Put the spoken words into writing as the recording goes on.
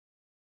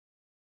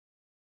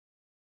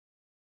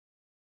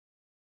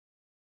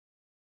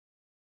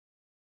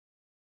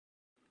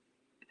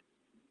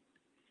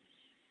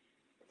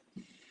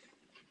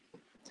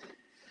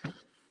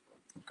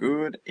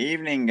Good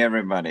evening,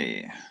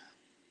 everybody.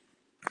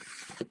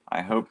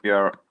 I hope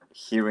you're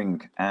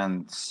hearing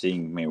and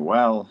seeing me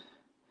well.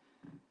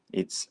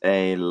 It's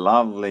a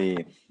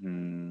lovely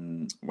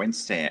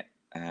Wednesday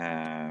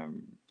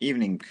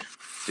evening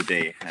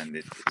today,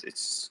 and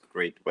it's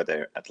great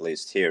weather, at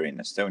least here in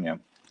Estonia.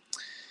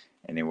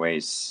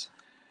 Anyways,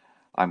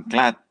 I'm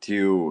glad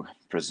to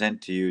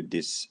present to you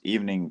this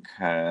evening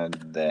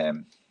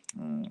the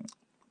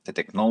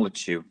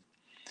technology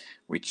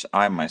which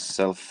I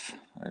myself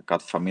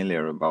got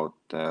familiar about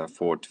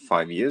 4 to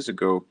 5 years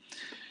ago,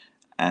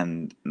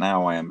 and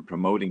now I am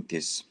promoting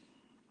this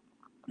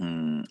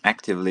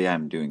actively.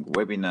 I'm doing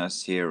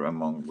webinars here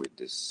among with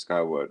the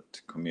SkyWay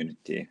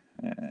community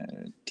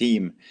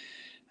team,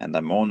 and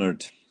I'm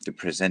honored to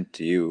present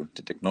to you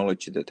the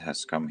technology that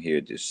has come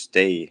here to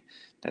stay,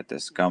 that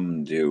has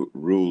come to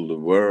rule the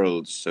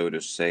world, so to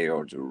say,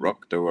 or to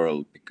rock the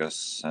world,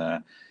 because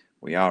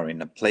we are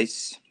in a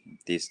place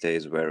these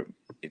days where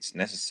it's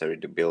necessary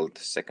to build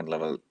second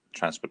level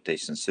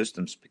transportation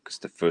systems, because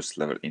the first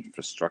level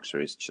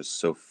infrastructure is just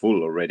so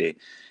full already,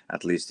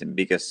 at least in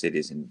bigger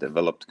cities in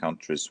developed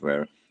countries,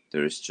 where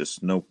there is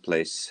just no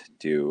place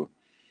to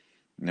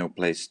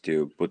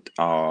put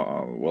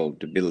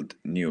to build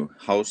new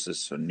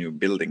houses or new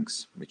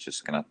buildings. We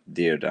just cannot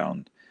tear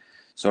down.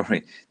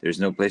 Sorry, there is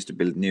no place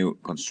to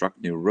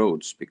construct new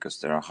roads, because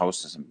there are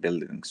houses and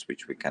buildings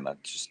which we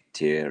cannot just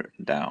tear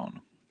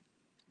down.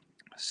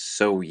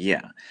 So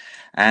yeah,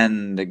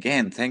 and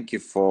again, thank you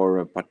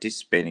for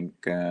participating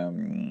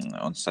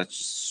on such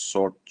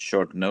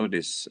short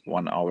notice,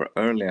 1 hour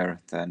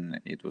earlier than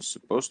it was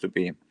supposed to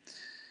be.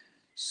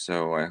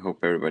 So I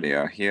hope everybody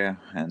are here,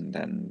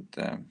 and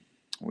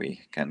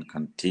we can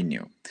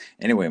continue.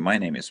 Anyway, my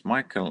name is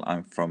Mihkel.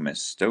 I'm from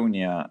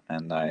Estonia,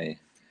 and I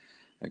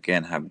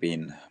again have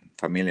been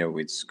familiar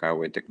with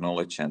SkyWay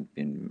technology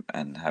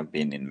and have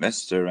been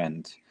investor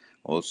and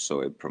also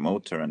a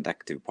promoter and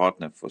active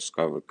partner for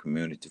SkyWay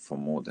community for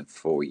more than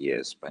 4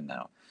 years by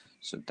now.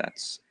 So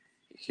that's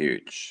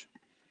huge.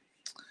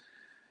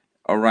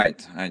 All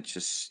right, I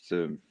just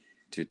due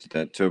to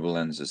the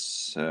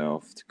turbulences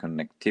of the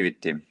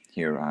connectivity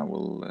here, I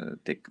will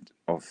take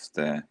off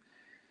the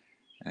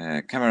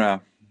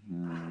camera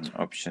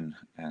option,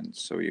 and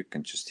so you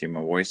can just hear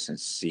my voice and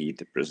see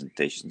the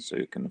presentation, so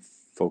you can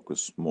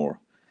focus more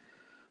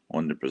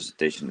on the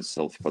presentation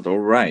itself. But all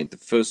right, the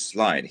first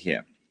slide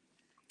here.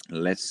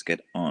 Let's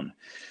get on.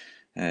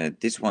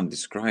 This one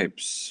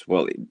describes,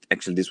 well,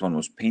 actually this one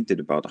was painted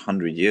about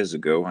 100 years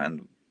ago,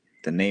 and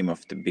the name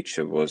of the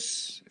picture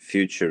was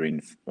Future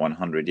in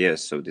 100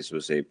 years. So this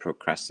was a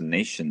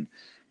procrastination,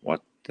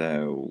 what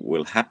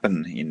will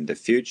happen in the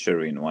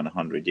future in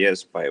 100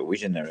 years by a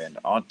visionary and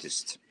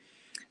artist.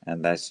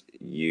 And as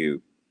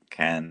you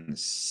can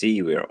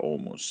see, we're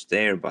almost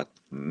there, but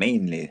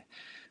mainly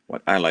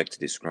what I like to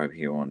describe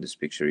here on this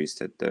picture is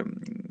that,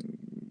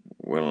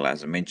 well,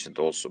 as I mentioned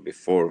also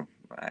before,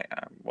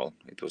 well,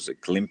 it was a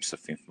glimpse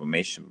of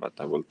information, but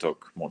I will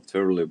talk more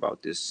thoroughly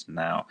about this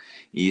now,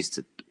 is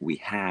that we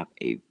have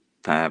a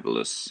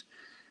fabulous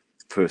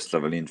first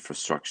level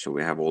infrastructure.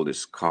 We have all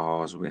these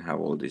cars, we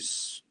have all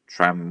these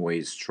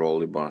tramways,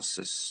 trolley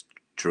buses,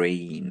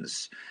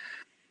 trains,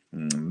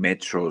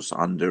 metros,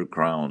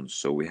 underground.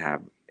 So we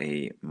have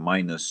a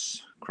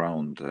minus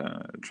ground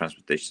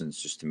transportation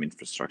system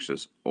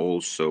infrastructures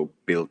also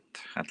built,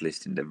 at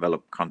least in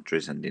developed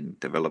countries and in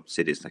developed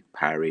cities like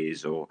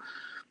Paris or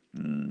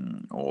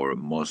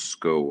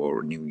Moscow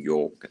or New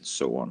York and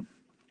so on.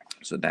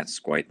 So that's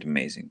quite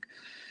amazing.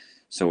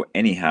 So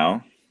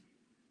anyhow,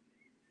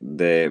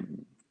 the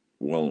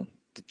new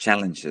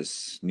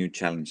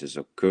challenges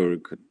occur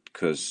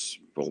because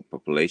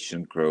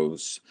population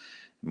grows,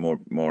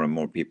 more and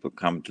more people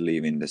come to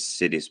live in the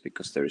cities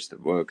because there is the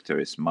work, there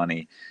is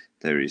money,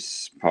 there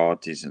is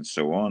parties and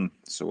so on.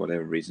 So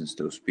whatever reasons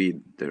those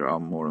be, there are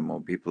more and more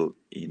people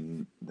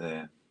in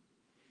the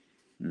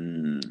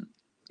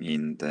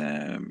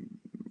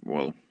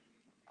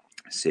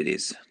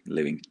cities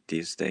living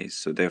these days.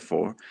 So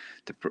therefore,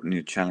 the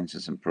new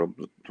challenges and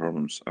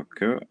problems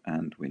occur,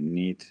 and we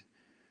need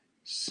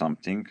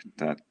something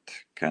that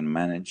can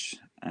manage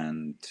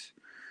and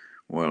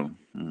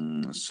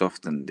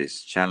soften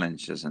these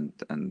challenges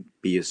and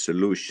be a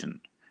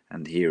solution.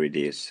 And here it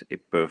is, a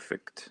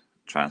perfect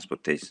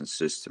transportation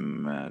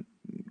system,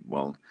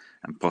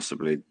 and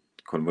possibly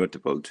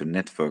convertible to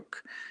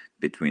network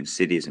between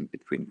cities and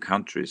between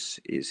countries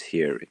is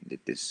here.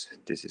 This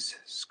is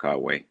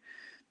SkyWay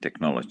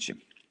technology.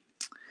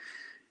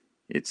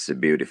 It's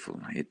beautiful.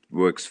 It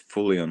works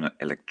fully on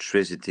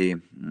electricity.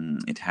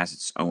 It has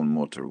its own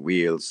motor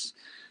wheels.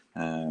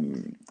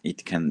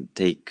 It can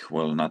take,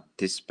 well, not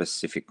this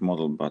specific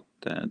model, but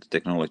the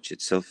technology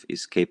itself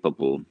is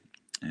capable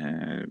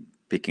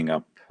picking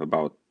up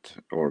about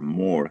or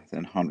more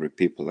than 100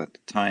 people at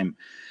a time.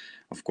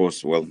 Of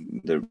course, well,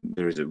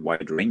 there is a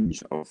wide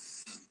range of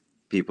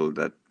people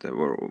that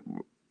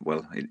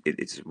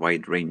it's a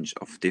wide range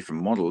of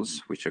different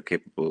models which are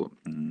capable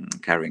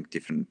carrying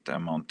different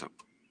amount of,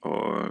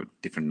 or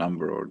different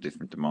number or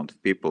different amount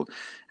of people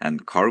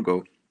and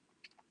cargo.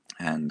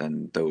 and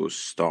then those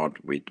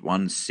start with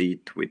one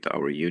seat with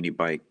our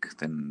unibike,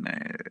 then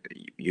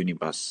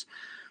unibus,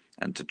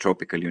 and the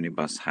tropical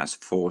unibus has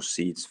 4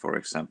 seats, for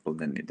example.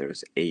 Then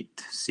there's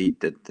 8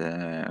 seated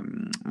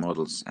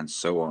models, and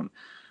so on,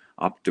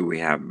 up to we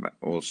have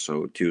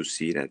also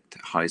 2-seated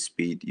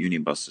high-speed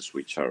unibuses,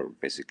 which are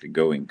basically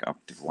going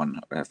up to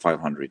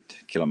 500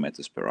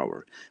 kilometers per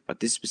hour. But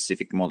this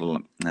specific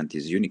model and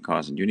these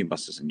unicars and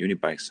unibuses and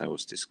unibikes I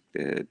was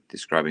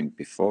describing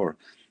before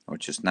or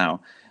just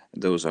now,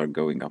 those are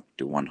going up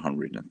to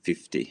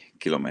 150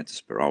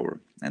 kilometers per hour.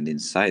 And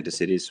inside the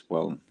cities,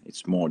 well,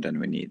 it's more than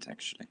we need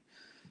actually.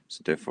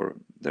 So therefore,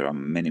 there are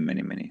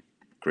many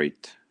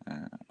great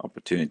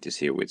opportunities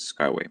here with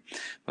SkyWay.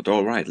 But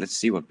all right, let's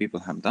see what people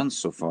have done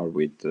so far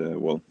with,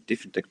 well,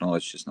 different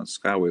technologies, not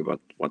SkyWay, but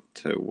what,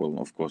 well,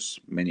 of course,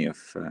 many of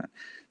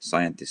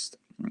scientists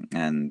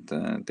and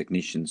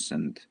technicians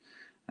and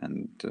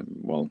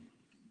well,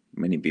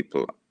 many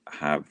people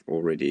have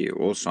already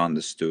also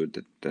understood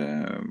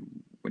that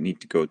we need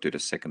to go to the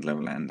second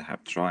level and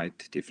have tried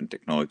different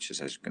technologies,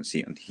 as you can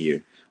see on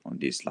here on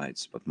these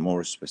slides. But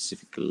more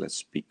specifically, let's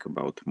speak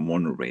about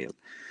monorail,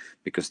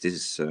 because this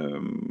is,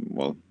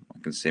 well, I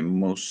can say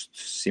most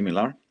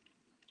similar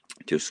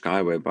to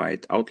SkyWay by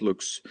its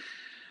outlooks.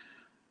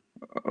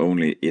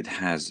 Only it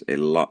has a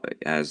lot,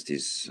 as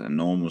these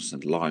enormous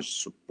and large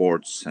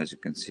supports, as you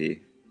can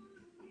see,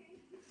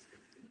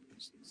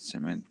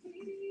 cement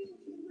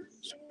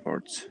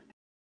supports.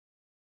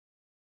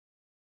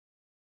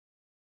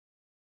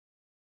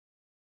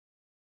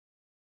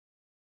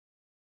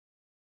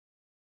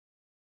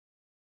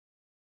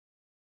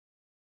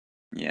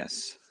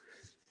 Yes.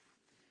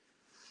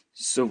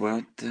 So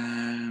but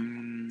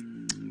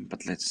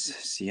let's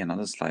see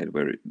another slide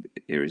where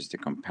here is the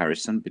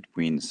comparison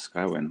between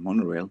SkyWay and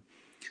monorail.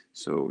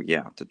 So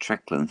yeah, the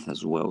track length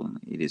as well,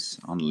 it is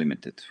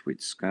unlimited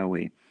with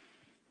SkyWay.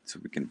 So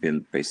we can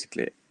build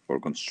basically or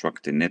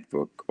construct a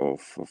network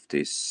of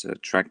these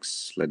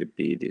tracks, let it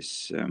be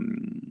these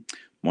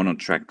mono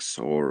tracks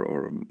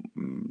or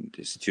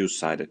these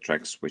 2-sided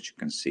tracks, which you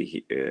can see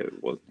here.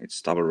 Well, it's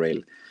double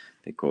rail,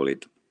 they call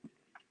it,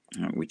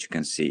 which you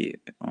can see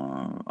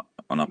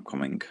on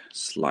upcoming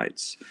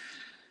slides.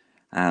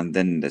 And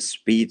then the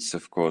speeds,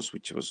 of course,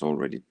 which I was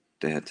already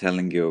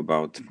telling you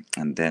about.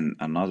 And then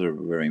another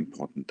very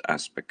important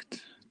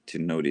aspect to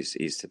notice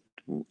is that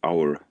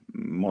our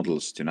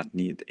models do not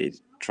need a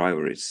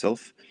driver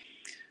itself,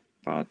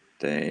 but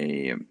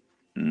they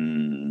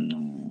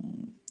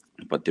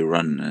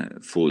run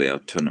fully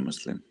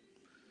autonomously.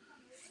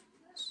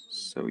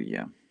 So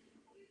yeah.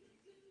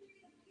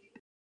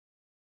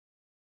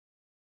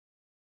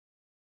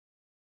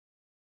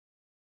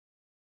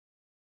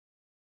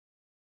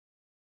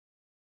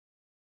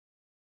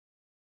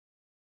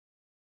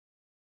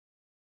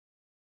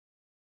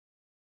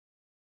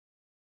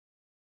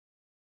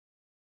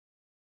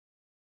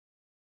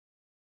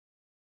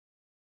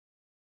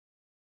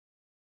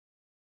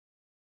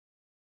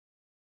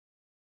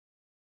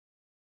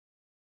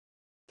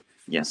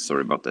 Yes,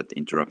 sorry about that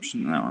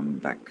interruption. Now I'm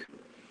back.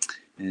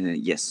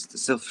 Yes, the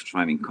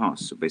self-driving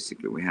cars. So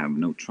basically, we have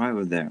no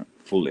driver there,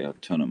 fully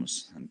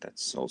autonomous, and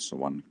that's also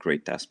one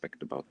great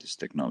aspect about this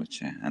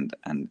technology and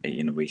a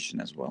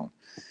innovation as well.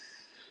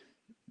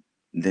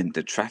 Then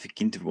the traffic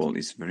interval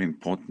is very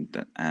important,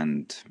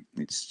 and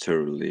it's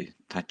thoroughly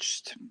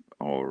touched,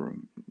 or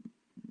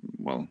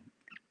well,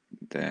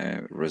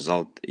 the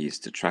result is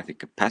the traffic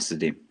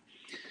capacity,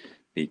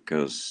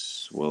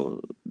 because well,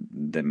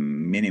 the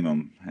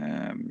minimum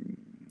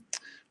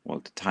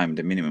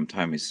the minimum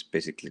time is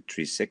basically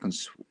 3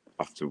 seconds,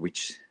 after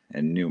which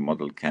a new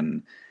model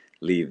can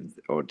leave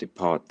or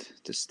depart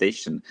the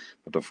station.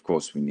 But of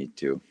course, we need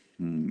to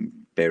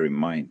bear in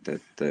mind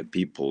that the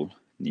people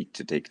need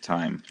to take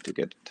time to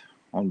get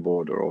on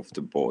board or off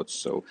the board,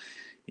 so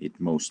it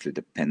mostly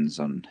depends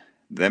on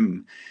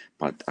them.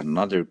 But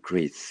another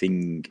great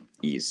thing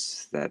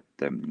is that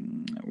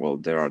well,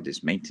 there are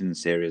these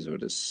maintenance areas or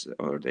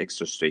the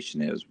extra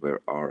station areas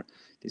where are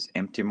these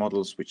empty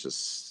models which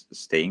is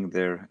staying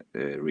there,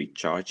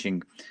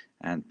 recharging,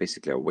 and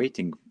basically are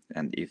waiting.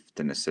 And if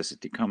the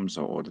necessity comes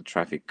or the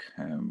traffic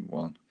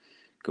well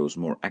goes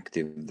more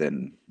active,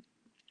 then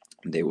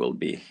they will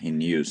be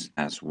in use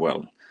as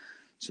well.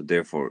 So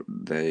therefore,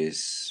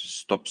 these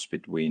stops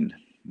between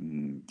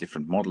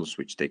different models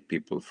which take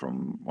people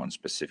from one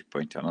specific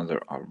point to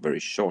another are very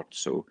short.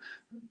 So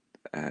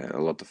a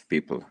lot of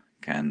people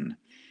can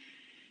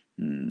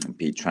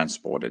be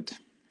transported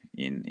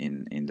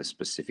in the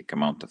specific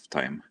amount of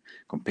time,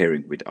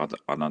 comparing with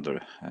another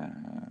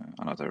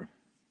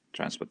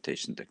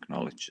transportation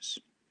technologies.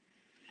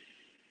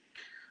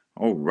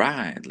 All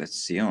right, let's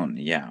see on.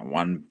 Yeah,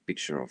 one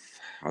picture of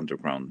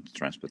underground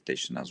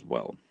transportation as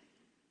well.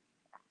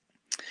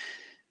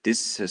 This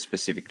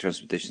specific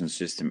transportation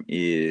system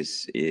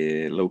is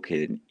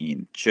located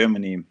in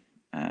Germany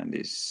and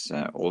is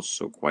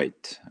also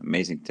quite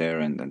amazing there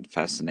and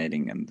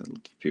fascinating, and a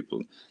lot of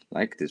people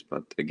like this.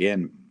 But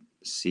again,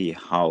 see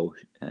how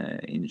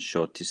in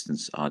short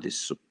distance are these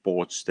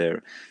supports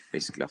there.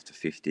 Basically after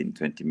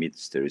 15-20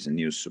 meters there is a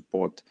new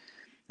support,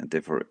 and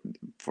therefore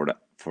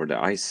for the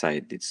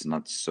eyesight it's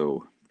not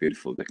so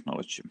beautiful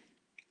technology.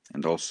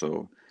 And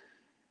also,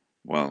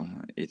 well,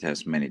 it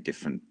has many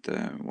different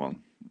well,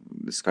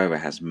 the SkyWay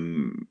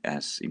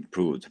has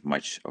improved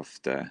much of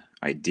the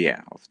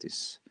idea of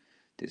this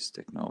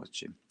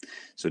technology.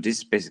 So this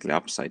is basically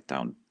upside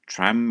down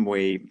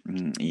tramway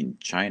in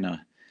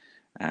China,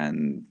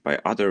 and by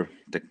other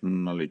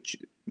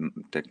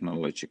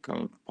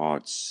technological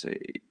parts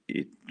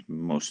it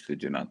mostly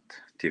do not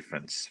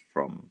difference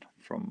from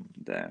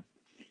the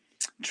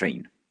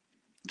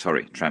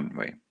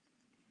tramway.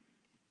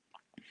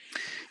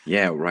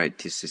 Yeah, right,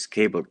 this is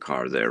cable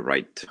car there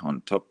right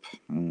on top,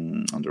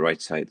 on the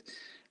right side.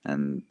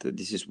 And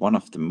this is one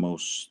of the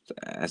most,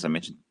 as I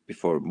mentioned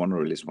before,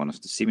 monorail is one of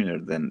the similar.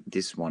 Then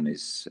this one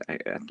is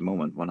at the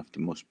moment one of the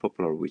most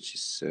popular, which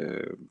is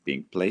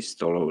being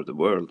placed all over the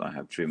world. I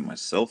have driven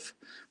myself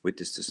with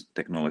this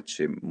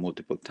technology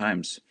multiple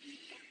times,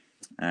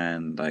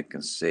 and I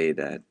can say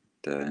that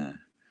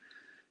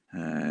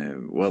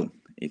well,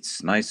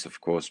 it's nice, of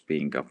course,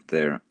 being up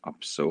there,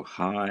 up so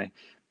high,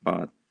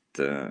 but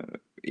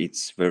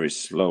it's very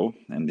slow,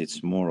 and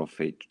it's more of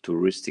a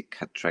touristic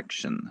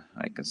attraction,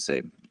 I can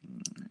say.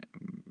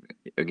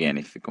 Again,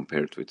 if we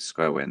compare it with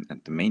SkyWay,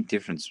 and the main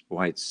difference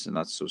why it's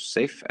not so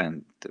safe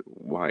and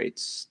why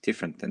it's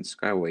different than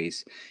SkyWay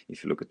is,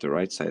 if you look at the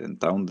right side and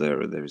down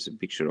there, there is a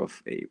picture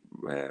of a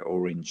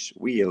orange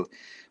wheel,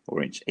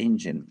 orange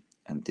engine,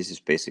 and this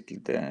is basically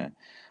the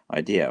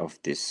idea of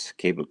this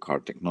cable car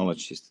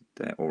technology, is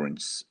that the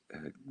orange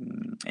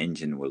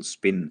engine will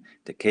spin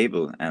the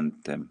cable, and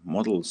the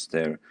models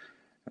there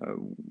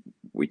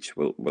which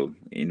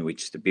in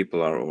which the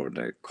people are or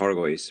the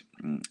cargo is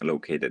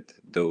located,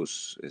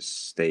 those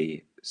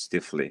stay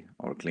stiffly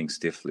or cling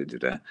stiffly to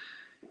the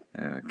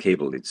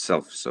cable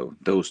itself. So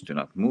those do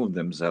not move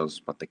themselves,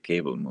 but the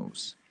cable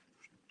moves.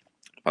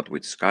 But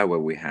with SkyWay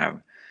we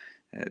have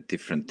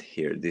different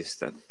here, this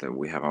that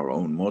we have our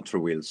own motor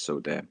wheels. So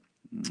the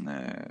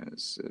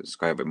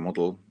SkyWay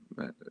model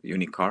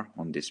Unicar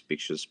on this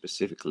picture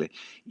specifically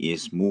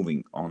is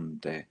moving on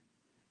the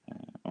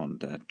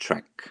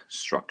track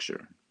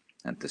structure,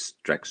 and this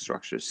track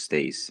structure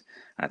stays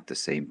at the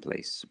same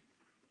place.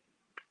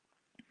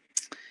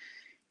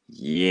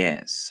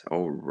 Yes,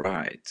 all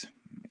right.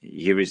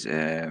 Here is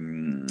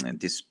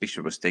this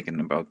picture was taken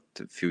about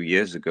a few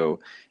years ago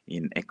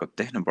in Eco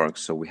Technopark.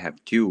 So we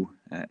have two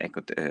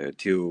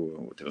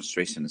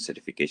demonstration and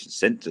certification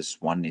centers.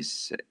 One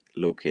is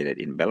located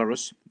in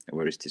Belarus,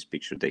 where is this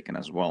picture taken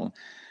as well,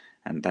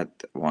 and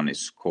that one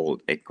is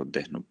called Eco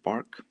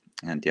Technopark.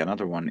 And the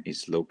another one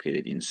is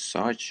located in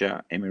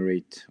Sharjah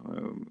Emirate,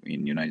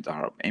 in United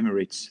Arab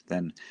Emirates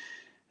then,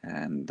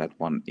 and that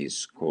one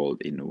is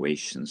called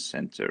Innovation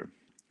Center.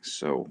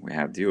 So we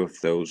have two of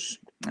those,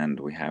 and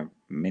we have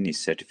many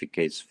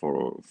certificates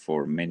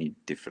for many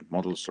different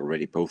models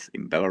already, both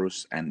in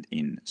Belarus and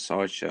in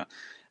Sharjah,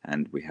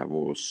 and we have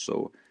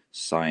also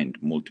signed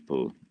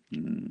multiple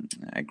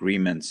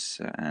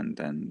agreements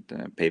and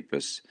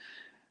papers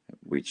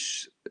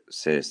which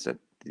says that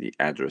the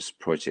address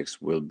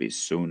projects will be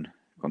soon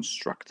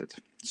constructed.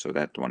 So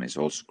that one is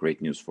also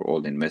great news for all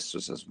the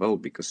investors as well,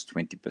 because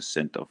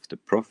 20% of the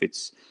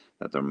profits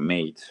that are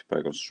made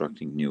by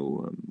constructing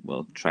new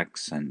well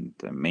tracks and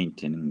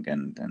maintaining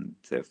and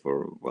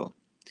therefore well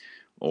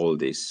all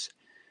these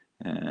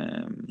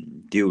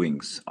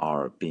doings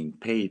are being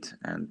paid,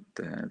 and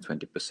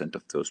 20%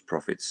 of those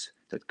profits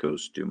that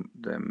goes to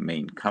the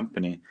main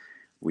company,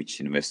 which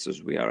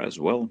investors we are as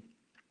well.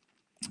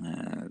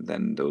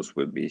 Then those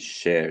will be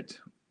shared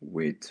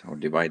with or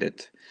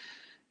divided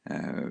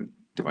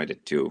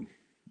to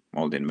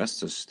all the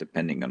investors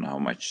depending on how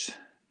much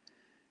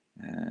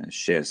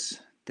shares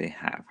they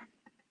have.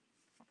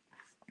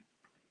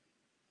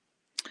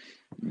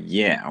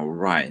 Yeah, all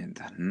right.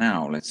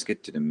 Now let's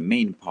get to the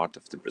main part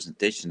of the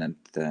presentation,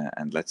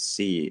 and let's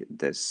see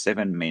the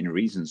 7 main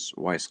reasons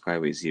why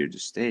SkyWay is here to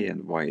stay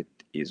and why it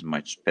is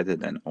much better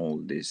than all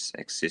these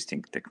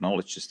existing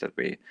technologies that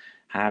we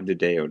have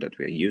today or that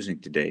we are using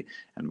today,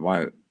 and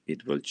why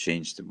it will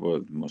change the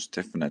world most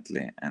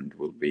definitely and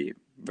will be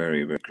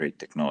very, very great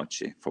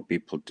technology for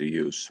people to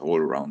use all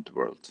around the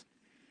world.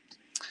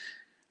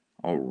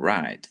 All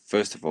right,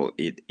 first of all,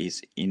 it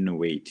is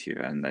innovative,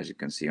 and as you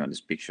can see on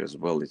this picture as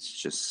well, it's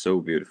just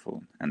so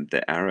beautiful. And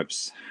the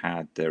Arabs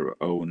had their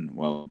own,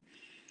 well,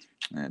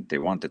 they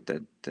wanted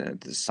that the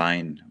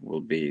design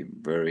will be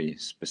very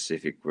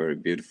specific, very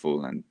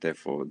beautiful, and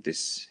therefore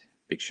this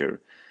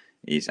picture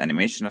is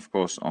animation, of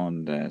course,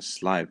 on the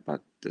slide,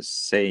 but the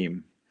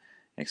same,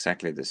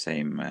 exactly the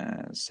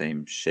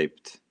same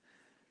shaped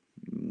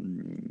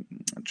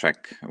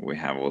track we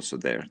have also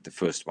there, the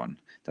first one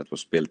that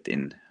was built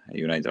in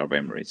United Arab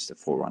Emirates, the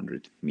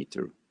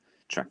 400-meter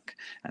track,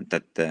 and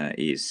that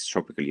is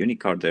Tropical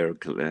Unicar there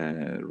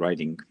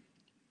riding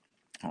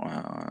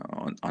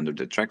under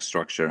the track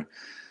structure,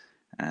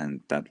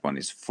 and that one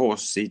is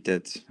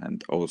four-seated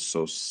and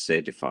also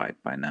certified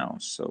by now,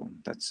 so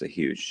that's a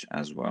huge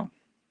as well.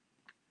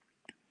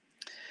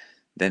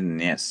 Then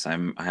yes, I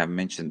have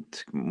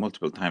mentioned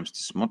multiple times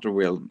this motor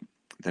wheel.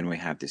 Then we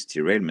have this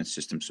derailment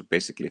system. So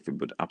basically, if we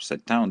put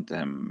upside down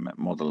the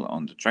model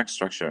on the track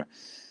structure,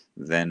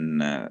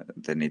 then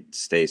it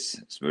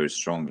stays very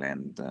strongly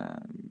and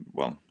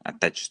well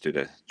attached to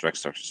the track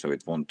structure, so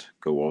it won't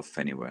go off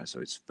anywhere. So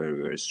it's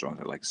very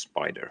strong, like a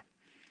spider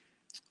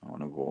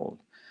on a wall.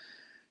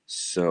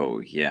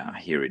 So yeah,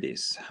 here it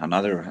is.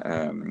 Another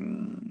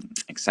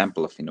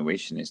example of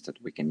innovation is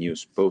that we can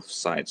use both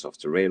sides of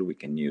the rail. We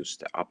can use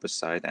the upper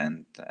side,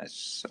 and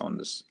as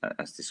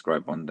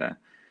described on the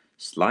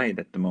slide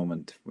at the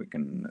moment, we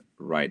can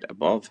ride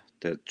above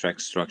the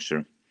track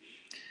structure,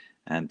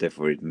 and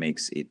therefore it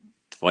makes it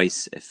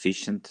twice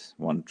efficient.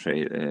 One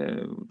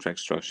track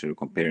structure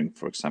comparing,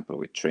 for example,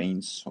 with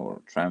trains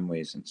or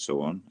tramways and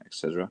so on,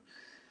 etc.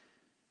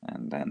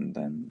 And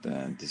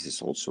then this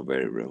is also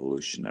very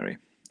revolutionary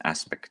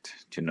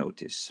aspect to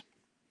notice.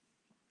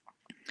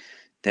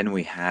 Then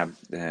we have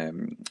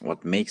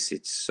what makes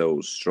it so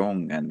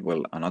strong, and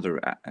well,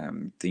 another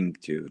thing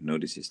to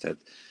notice is that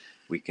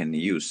we can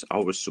use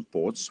our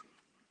supports,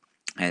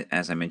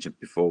 as I mentioned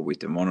before,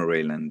 with the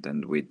monorail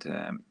and with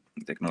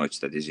technology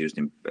that is used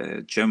in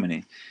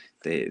Germany.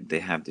 They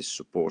have these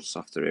supports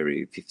after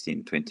every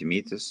 15-20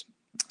 meters,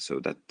 so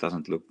that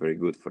doesn't look very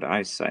good for the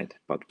eyesight.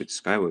 But with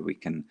SkyWay we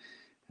can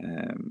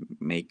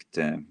make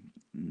the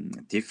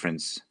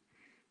difference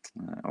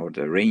or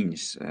the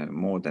range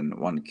more than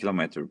 1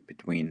 kilometer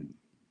between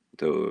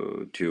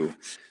the two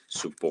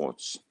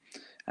supports,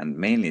 and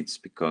mainly it's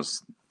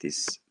because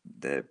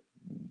the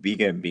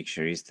bigger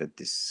picture is that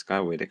this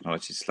SkyWay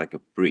technology is like a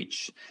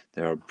bridge.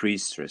 There are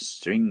pre-stressed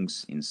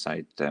strings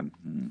inside the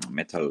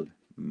metal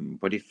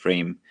body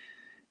frame,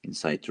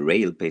 inside the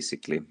rail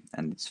basically,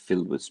 and it's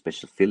filled with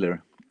special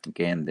filler.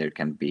 Again, there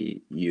can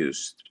be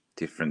used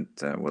different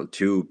well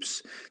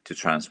tubes to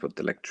transport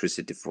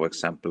electricity, for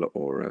example,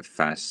 or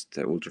fast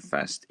ultra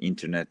fast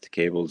internet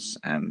cables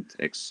and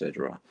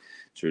etc.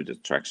 through the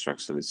track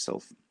structure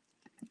itself.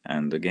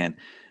 And again,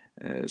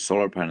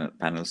 solar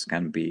panels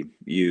can be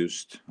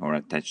used or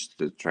attached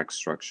to the track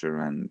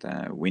structure, and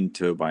wind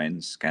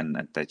turbines can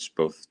attach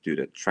both to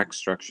the track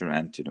structure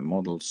and to the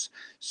models,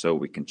 so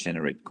we can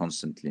generate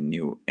constantly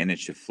new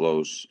energy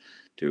flows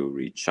to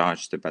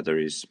recharge the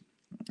batteries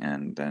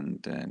and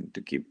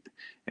to keep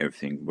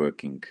everything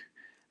working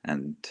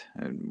and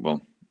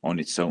well on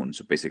its own,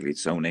 so basically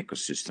its own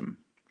ecosystem.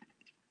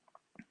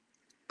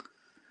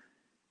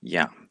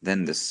 Yeah,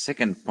 then the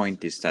second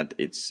point is that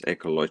it's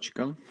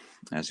ecological.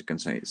 As you can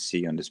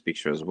see on this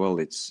picture as well,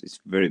 it's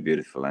very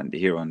beautiful. And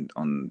here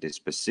on this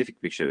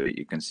specific picture,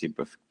 you can see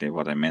perfectly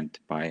what I meant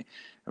by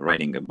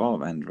riding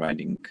above and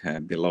riding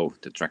below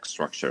the track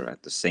structure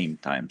at the same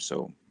time.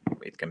 So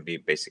it can be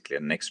basically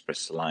an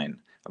express line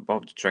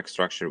above the track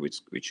structure,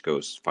 which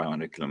goes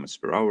 500 kilometers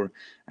per hour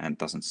and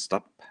doesn't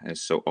stop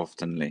so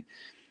oftenly.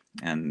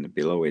 And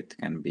below it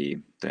can be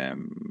the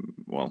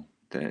well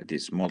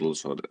these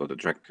models or the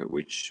track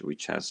which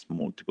has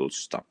multiple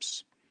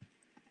stops.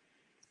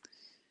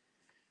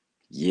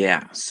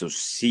 Yeah, so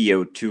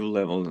CO2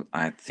 level,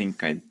 I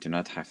think I do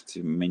not have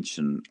to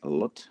mention a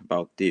lot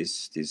about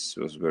this. This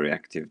was a very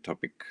active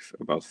topic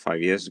about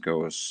 5 years ago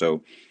or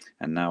so,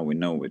 and now we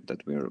know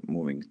that we're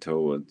moving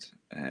toward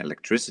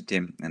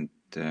electricity and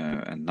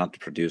not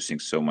producing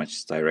so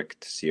much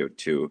direct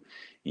CO2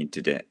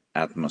 into the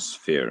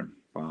atmosphere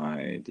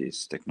by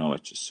these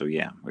technologies. So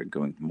yeah, we're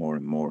going more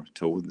and more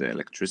toward the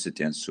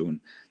electricity, and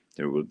soon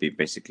there will be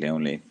basically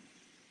only,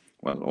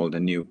 well, all the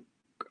new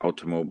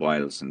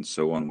automobiles and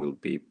so on will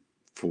be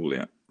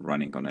fully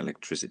running on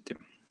electricity.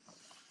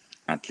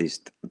 At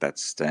least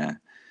that's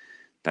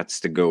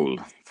the goal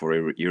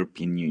for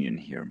European Union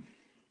here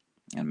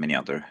and many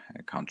other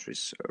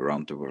countries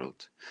around the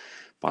world.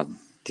 But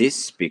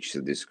this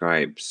picture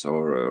describes,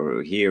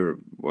 or here,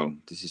 well,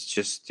 this is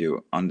just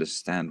to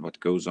understand what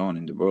goes on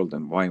in the world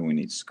and why we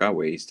need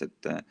SkyWay, is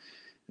that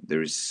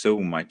there is so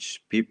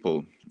much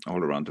people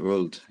all around the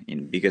world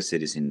in bigger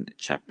cities, in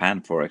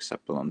Japan, for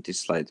example, on this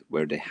slide,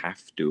 where they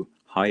have to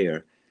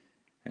hire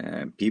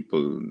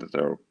people that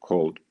are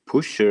called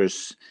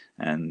pushers,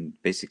 and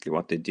basically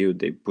what they do,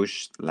 they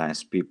push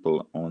last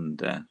people on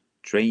the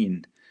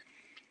train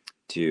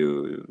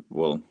to,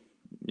 well,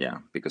 yeah,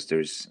 because there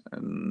is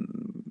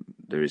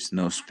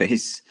no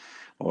space,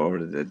 or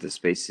the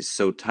space is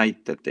so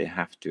tight that they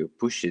have to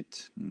push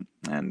it,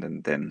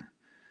 and then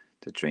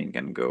the train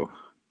can go.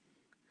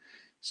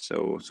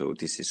 So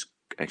this is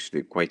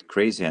actually quite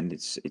crazy, and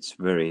it's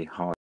very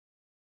hard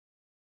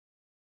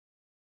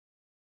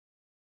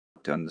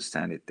to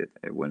understand it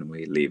that when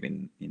we live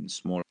in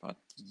small. But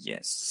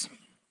yes,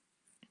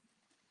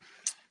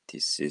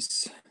 this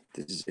is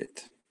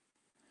it.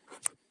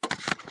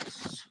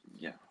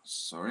 Yeah,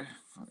 sorry,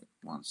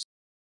 once.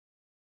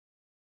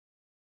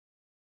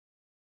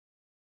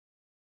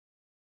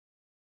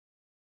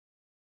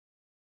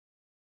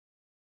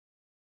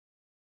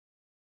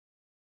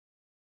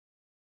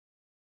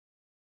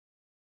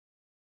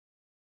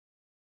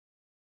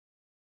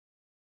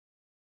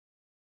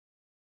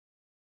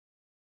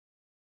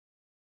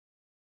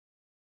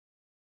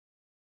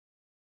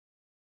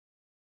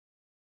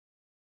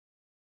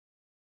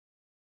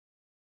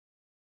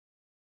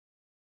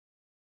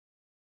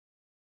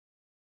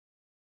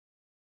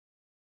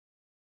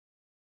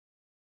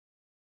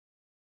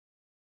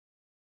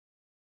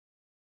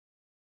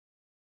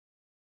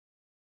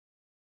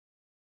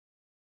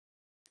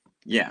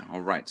 Yeah,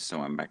 all right,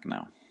 so I'm back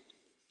now.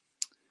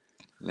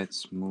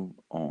 Let's move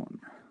on.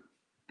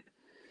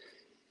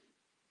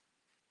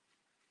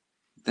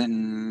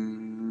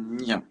 Then,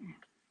 yeah,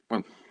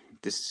 well,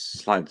 this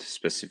slide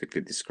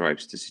specifically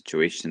describes the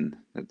situation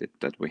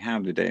that we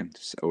have today.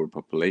 This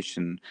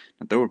overpopulation,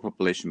 not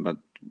overpopulation, but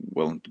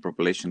well, the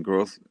population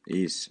growth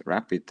is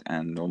rapid,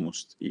 and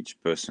almost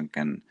each person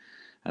can,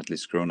 at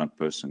least grown-up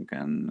person,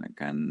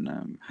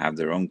 can have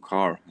their own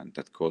car, and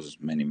that causes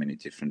many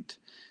different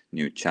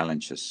new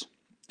challenges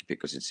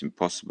because it's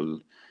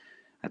impossible,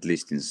 at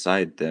least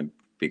inside the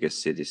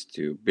biggest cities,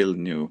 to build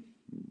new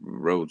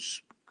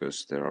roads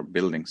because there are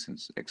buildings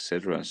and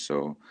etc.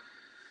 So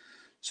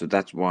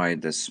that's why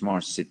the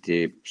smart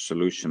city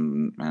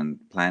solution and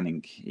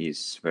planning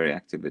is very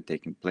actively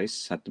taking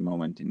place at the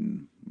moment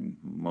in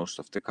most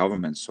of the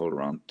governments all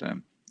around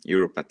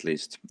Europe, at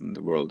least in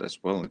the world as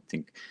well, I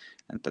think.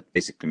 And that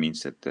basically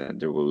means that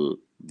there will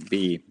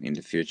be in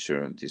the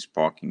future these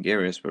parking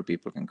areas where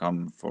people can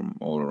come from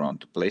all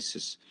around the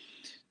places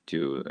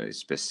to a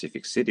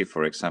specific city,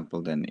 for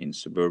example. Then in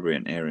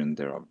suburban area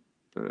there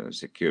are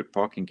secured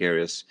parking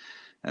areas,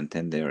 and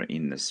then they are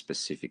in a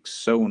specific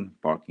zone,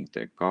 parking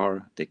their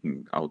car,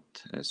 taking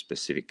out a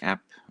specific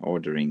app,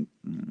 ordering,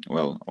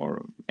 well,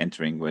 or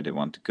entering where they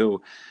want to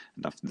go.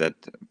 And after that,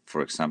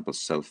 for example,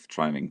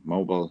 self-driving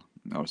mobile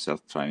or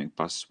self-driving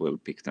bus will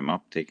pick them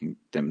up, taking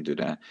them to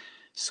the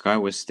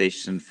SkyWay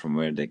station, from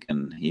where they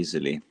can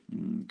easily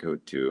go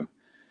to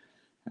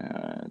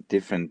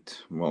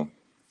different, well,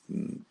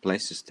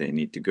 places they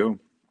need to go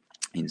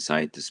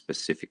inside the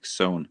specific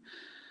zone.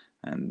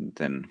 And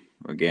then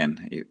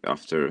again,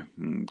 after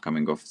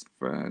coming off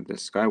the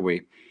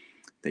Skyway,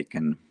 they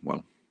can,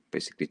 well,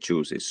 basically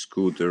choose a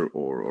scooter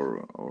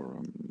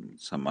or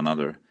some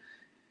another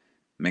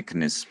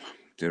mechanism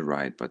to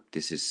ride. But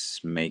this is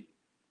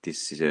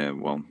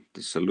well,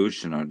 the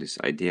solution or this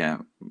idea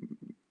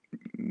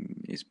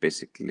is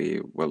basically,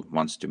 well,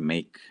 wants to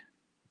make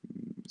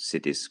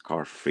cities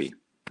car free.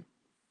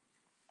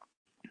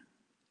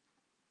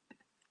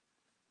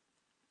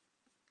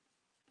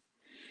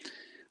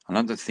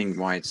 Another thing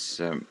why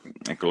it's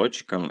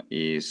ecological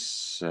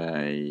is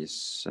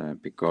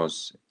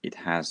because it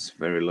has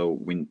very low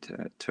wind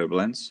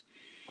turbulence.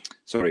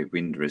 Sorry,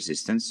 wind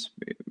resistance.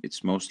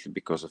 It's mostly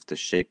because of the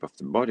shape of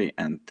the body,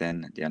 and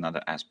then the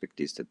another aspect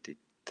is that it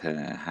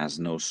has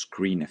no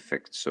screen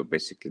effect. So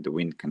basically, the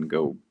wind can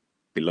go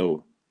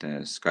below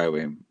the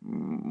Skyway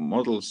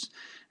models,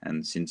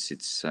 and since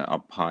it's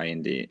up high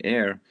in the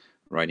air,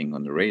 riding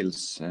on the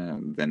rails,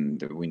 then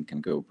the wind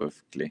can go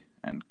perfectly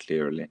and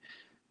clearly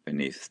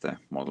beneath the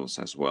models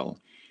as well.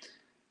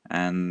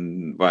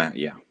 And well,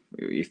 yeah,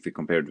 if we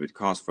compare it with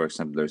cars, for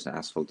example, there's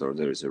asphalt or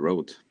there is a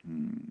road,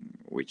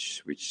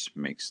 which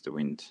makes the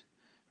wind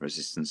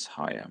resistance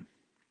higher.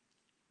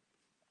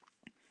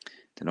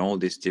 Then all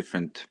these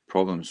different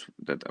problems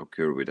that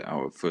occur with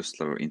our first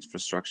level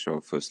infrastructure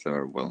or first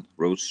level, well,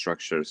 road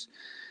structures,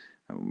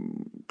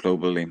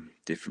 globally,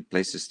 different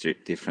places,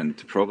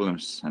 different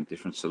problems and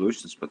different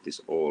solutions, but this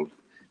all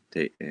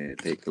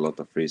take a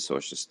lot of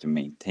resources to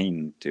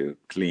maintain, to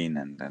clean,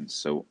 and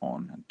so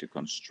on, and to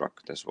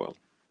construct as well.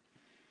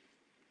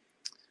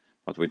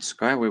 But with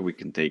Skyway, we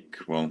can take,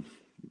 well,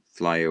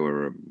 fly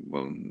over,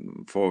 well,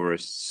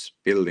 forests,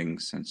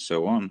 buildings, and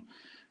so on.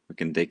 We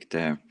can take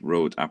the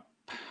road up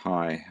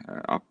high,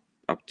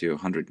 up to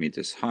 100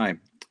 meters high,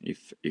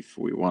 if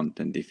we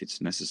want, and if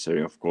it's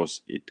necessary. Of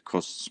course, it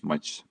costs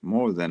much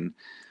more than,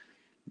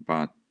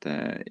 but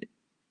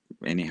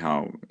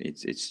anyhow,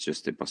 it's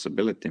just a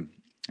possibility.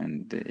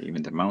 And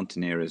even the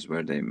mountain areas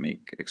where they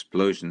make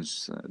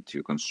explosions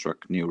to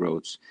construct new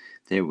roads,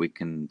 there we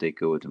can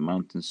take over the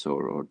mountains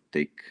or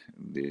take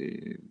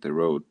the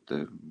road,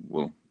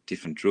 well,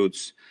 different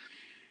routes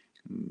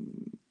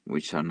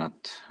which are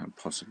not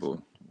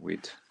possible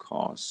with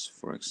cars,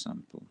 for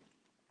example.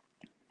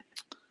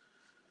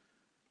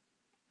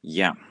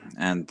 Yeah,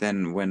 and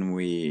then when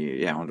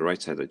we, on the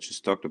right side, I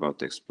just talked about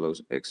the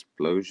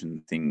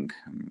explosion thing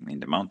in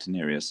the mountain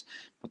areas.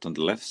 But on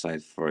the left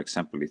side, for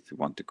example, if we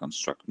want to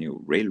construct new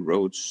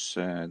railroads,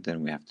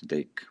 then we have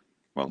to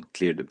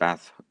clear the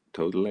path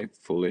totally,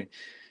 fully.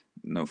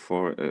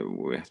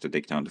 We have to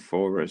take down the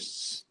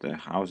forests, the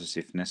houses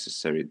if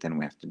necessary. Then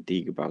we have to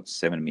dig about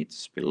 7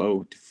 meters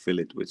below to fill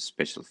it with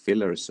special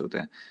fillers so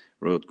the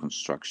road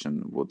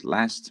construction would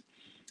last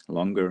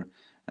longer.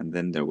 And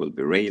then there will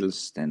be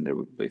rails, then there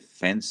will be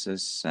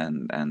fences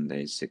and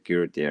a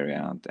security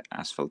area, the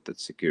asphalted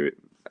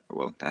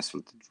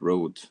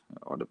road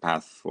or the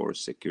path for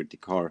security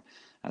car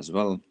as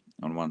well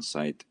on one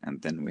side,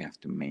 and then we have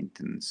to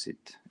maintenance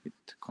it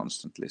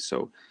constantly.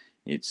 So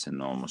it's an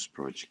enormous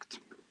project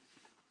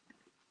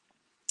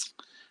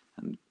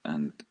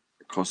and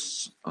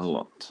costs a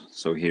lot.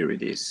 So here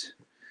it is.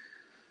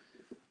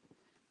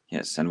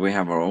 Yes, and we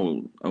have our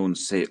own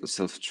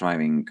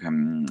self-driving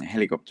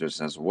helicopters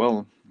as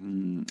well,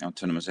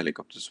 autonomous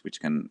helicopters, which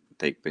can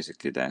take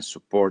basically the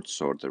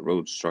supports or the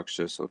road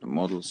structures or the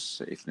models,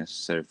 if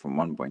necessary, from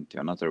one point to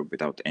another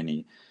without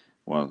any,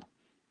 a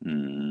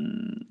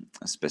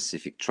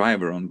specific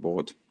driver on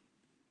board.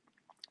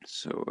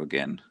 So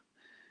again,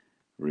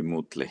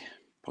 remotely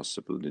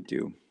possible to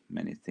do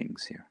many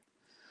things here.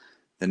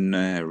 Then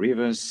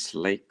rivers,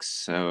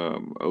 lakes,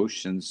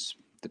 oceans,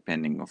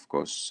 depending of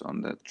course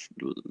on the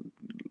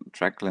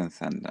track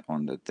length and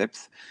on the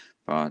depth,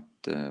 but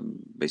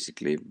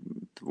basically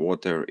the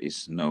water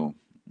is no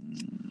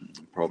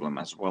problem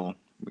as well.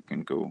 We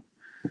can go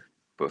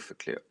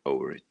perfectly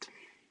over it.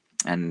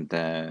 And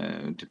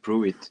to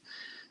prove it,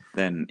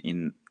 then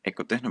in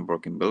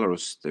Ekotechnopark in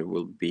Belarus, there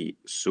will be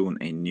soon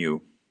a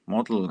new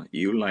model,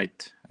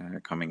 U-Light,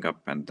 coming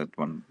up, and that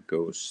one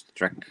goes, the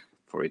track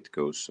for it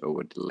goes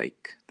over the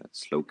lake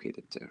that's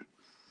located there.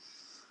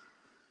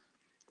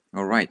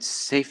 All right,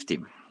 safety.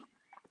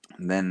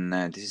 Then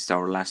this is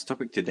our last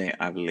topic today,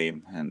 I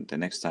believe, and the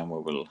next time we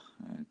will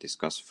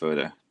discuss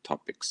further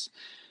topics.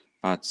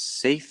 But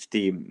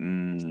safety,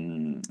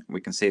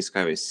 we can say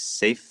SkyWay is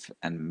safe,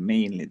 and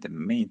mainly the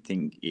main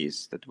thing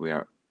is that we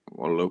are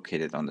all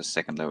located on the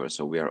second level,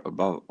 so we are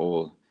above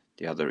all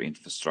the other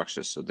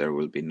infrastructure, so there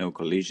will be no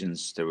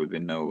collisions, there will be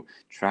no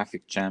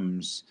traffic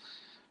jams,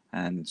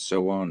 and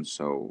so on.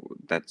 So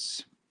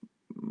that's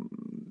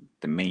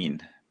the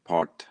main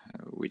part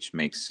which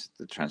makes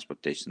the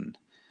transportation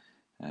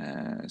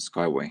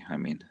SkyWay,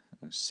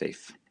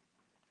 safe.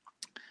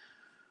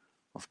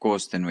 Of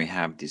course, then we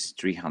have these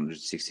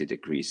 360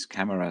 degrees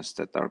cameras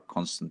that are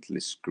constantly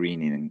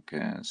screening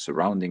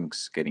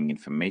surroundings, getting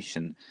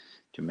information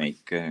to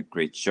make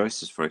great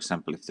choices. For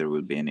example, if there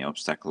will be any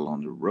obstacle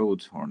on the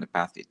road or on the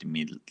path, it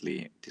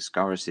immediately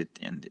discovers it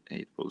and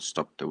it will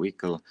stop the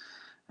vehicle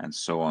and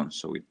so on.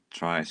 So it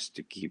tries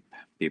to keep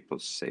people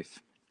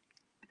safe.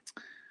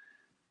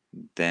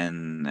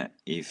 Then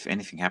if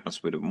anything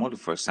happens with the motor,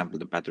 for example,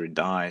 the battery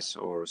dies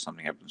or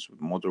something happens with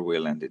the motor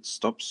wheel and it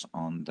stops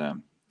on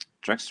the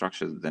track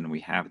structure, then we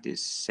have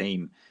these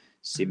same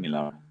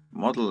similar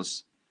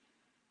models.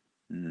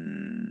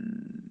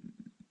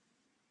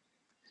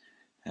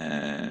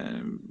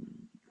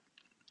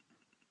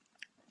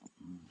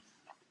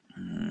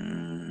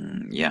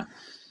 Yeah,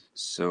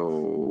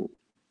 so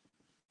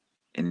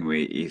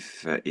anyway,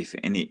 if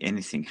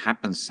anything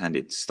happens and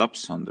it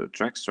stops on the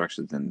track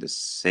structure, then the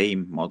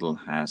same model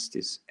has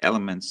these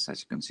elements,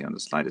 as you can see on the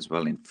slide as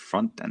well, in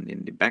front and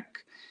in the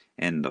back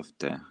end of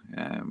the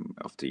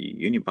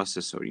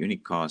unibuses or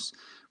unicars,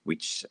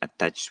 which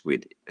attach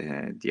with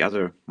the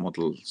other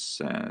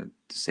models the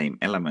same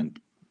element,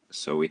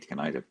 so it can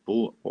either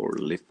pull or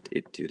lift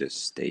it to the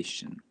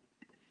station.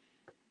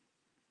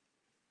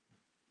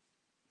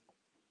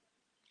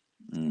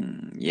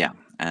 Yeah,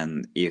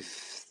 and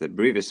if the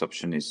previous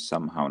option is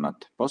somehow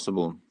not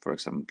possible, for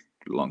example,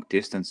 long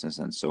distances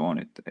and so on,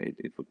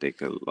 it would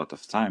take a lot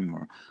of time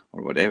or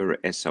whatever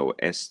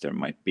SOS there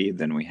might be,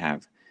 then we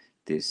have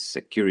this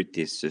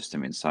security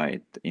system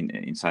inside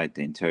the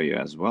interior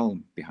as well,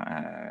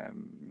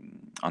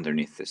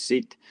 underneath the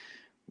seat,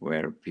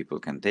 where people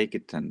can take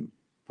it and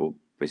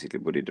basically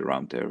put it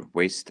around their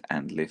waist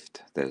and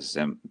lift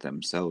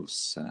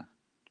themselves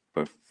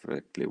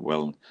perfectly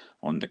well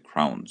on the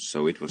ground.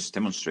 So it was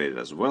demonstrated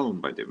as well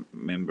by the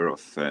member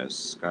of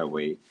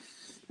SkyWay,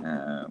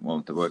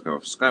 the worker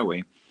of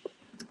SkyWay,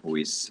 who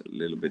is a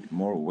little bit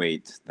more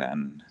weight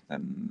than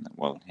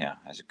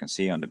as you can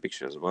see on the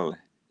picture as well.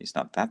 He's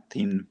not that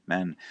thin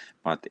man,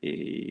 but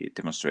he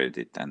demonstrated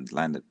it and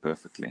landed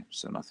perfectly,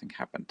 so nothing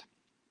happened.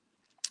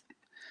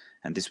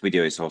 And this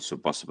video is also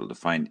possible to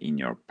find in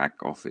your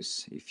back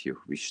office if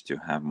you wish to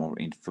have more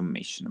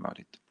information about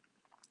it.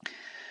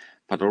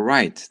 But all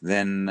right,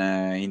 then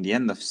in the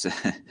end of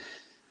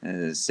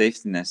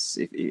safetyness,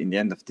 in the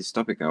end of this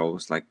topic, I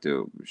always like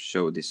to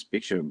show this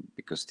picture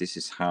because this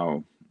is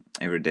how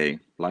everyday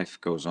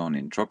life goes on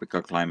in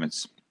tropical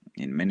climates.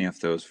 In many of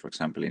those, for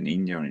example, in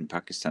India or in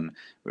Pakistan,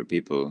 where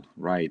people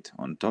ride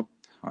on top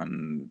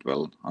and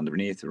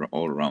underneath or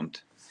all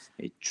around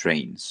a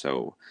train.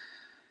 So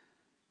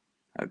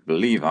I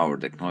believe our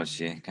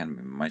technology can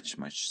be much,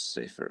 much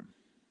safer.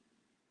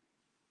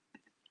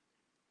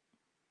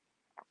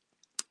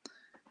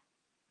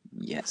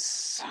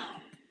 Yes.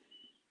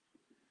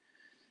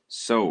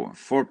 So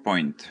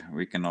 4-point,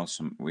 we can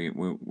also we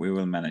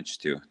will manage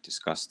to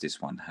discuss this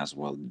one as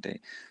well today.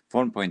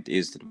 4-point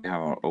is that we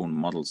have our own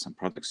models and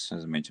products,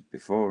 as I mentioned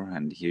before,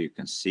 and here you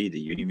can see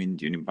the Univind,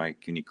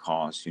 Unibike,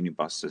 Unicars,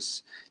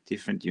 Unibuses,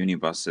 different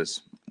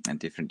Unibuses and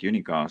different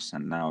Unicars,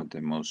 and now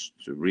the most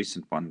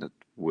recent one that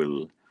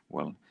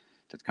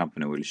that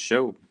company will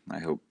show, I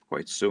hope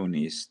quite soon,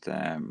 is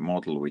the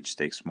model which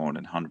takes more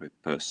than 100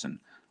 persons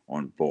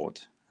on board.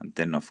 And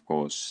then of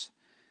course,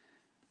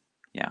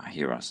 yeah,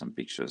 here are some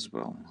pictures as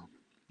well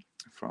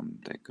from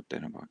the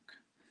Ekotechnopark.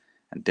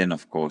 And then,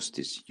 of course,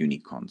 these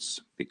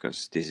unicorns,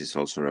 because this is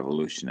also a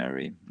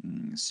revolutionary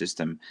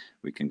system.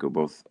 We can go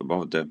both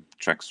above the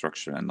track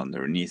structure and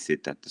underneath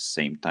it at the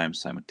same time,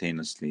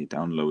 simultaneously.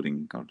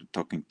 Downloading or the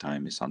talking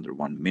time is under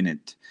 1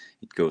 minute.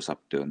 It goes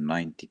up to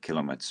 90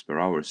 kilometers per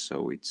hour,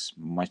 so it's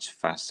much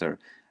faster,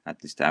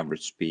 at least the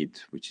average speed,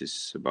 which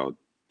is about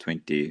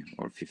 20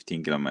 or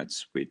 15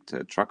 kilometers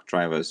with truck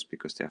drivers,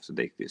 because they have to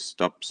take these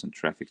stops and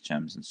traffic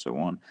jams and so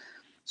on.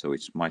 So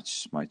it's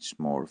much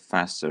more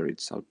faster.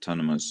 It's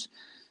autonomous.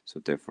 So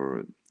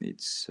therefore,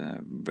 it's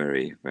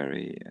very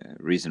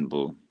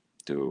reasonable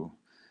to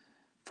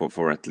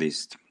for at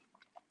least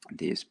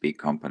these big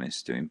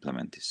companies to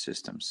implement these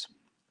systems.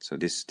 So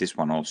this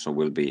one also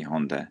will be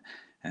on the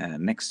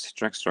next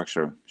track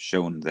structure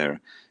shown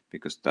there,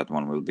 because that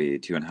one will be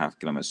 2.5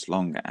 kilometers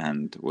long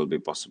and will be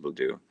possible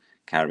to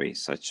carry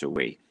such a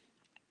way.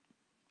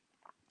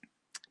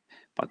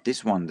 But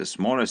this one, the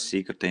smallest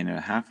sea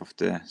container, half of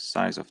the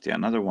size of the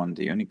another one,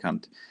 the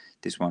Unicant,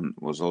 this one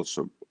was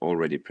also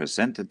already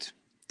presented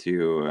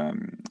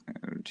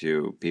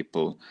to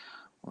people,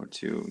 or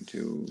to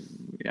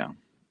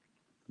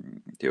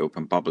the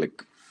open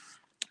public,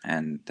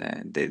 and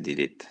they did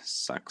it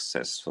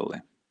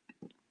successfully.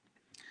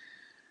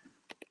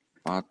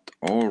 But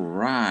all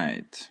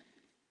right,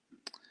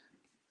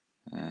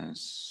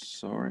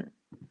 sorry,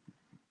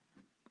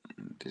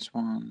 this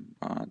one,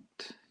 but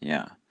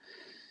yeah.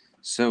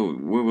 So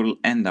we will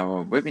end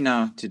our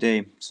webinar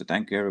today. So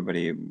thank you,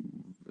 everybody.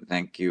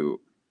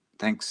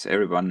 Thanks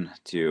everyone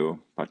to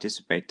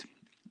participate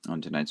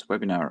on tonight's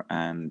webinar.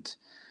 And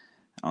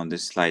on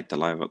this slide,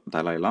 the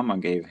Dalai Lama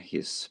gave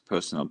his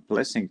personal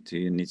blessing to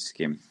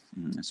Yunitsky.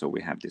 So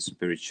we have this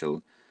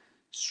spiritual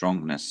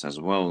strongness as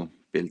well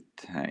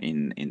built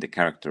in the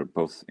character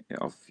both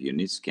of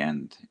Yunitsky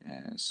and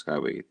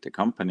SkyWay, the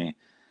company.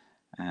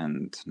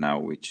 And now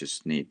we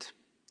just need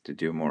to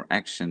do more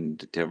action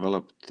to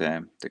develop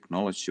the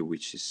technology,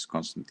 which is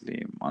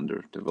constantly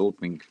under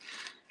developing,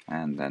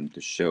 and then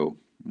to show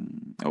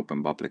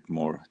open public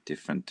more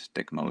different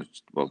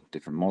technology, well,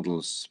 different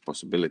models,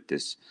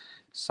 possibilities,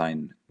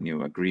 sign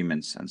new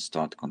agreements, and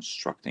start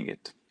constructing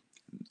it.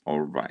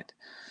 All right.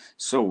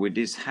 So with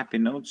these happy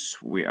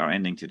notes, we are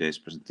ending today's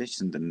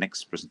presentation. The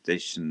next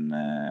presentation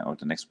or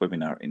the next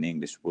webinar in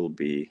English will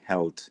be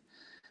held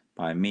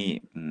by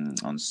me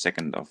on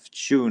 2nd of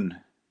June,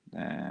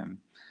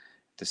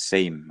 the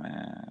same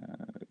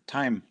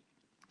time.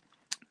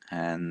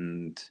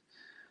 And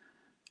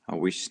I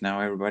wish now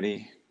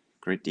everybody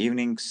great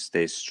evening,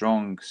 stay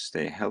strong,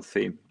 stay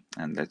healthy,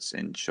 and let's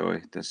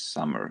enjoy the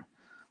summer.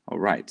 All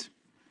right.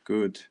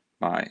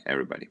 Goodbye,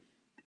 everybody.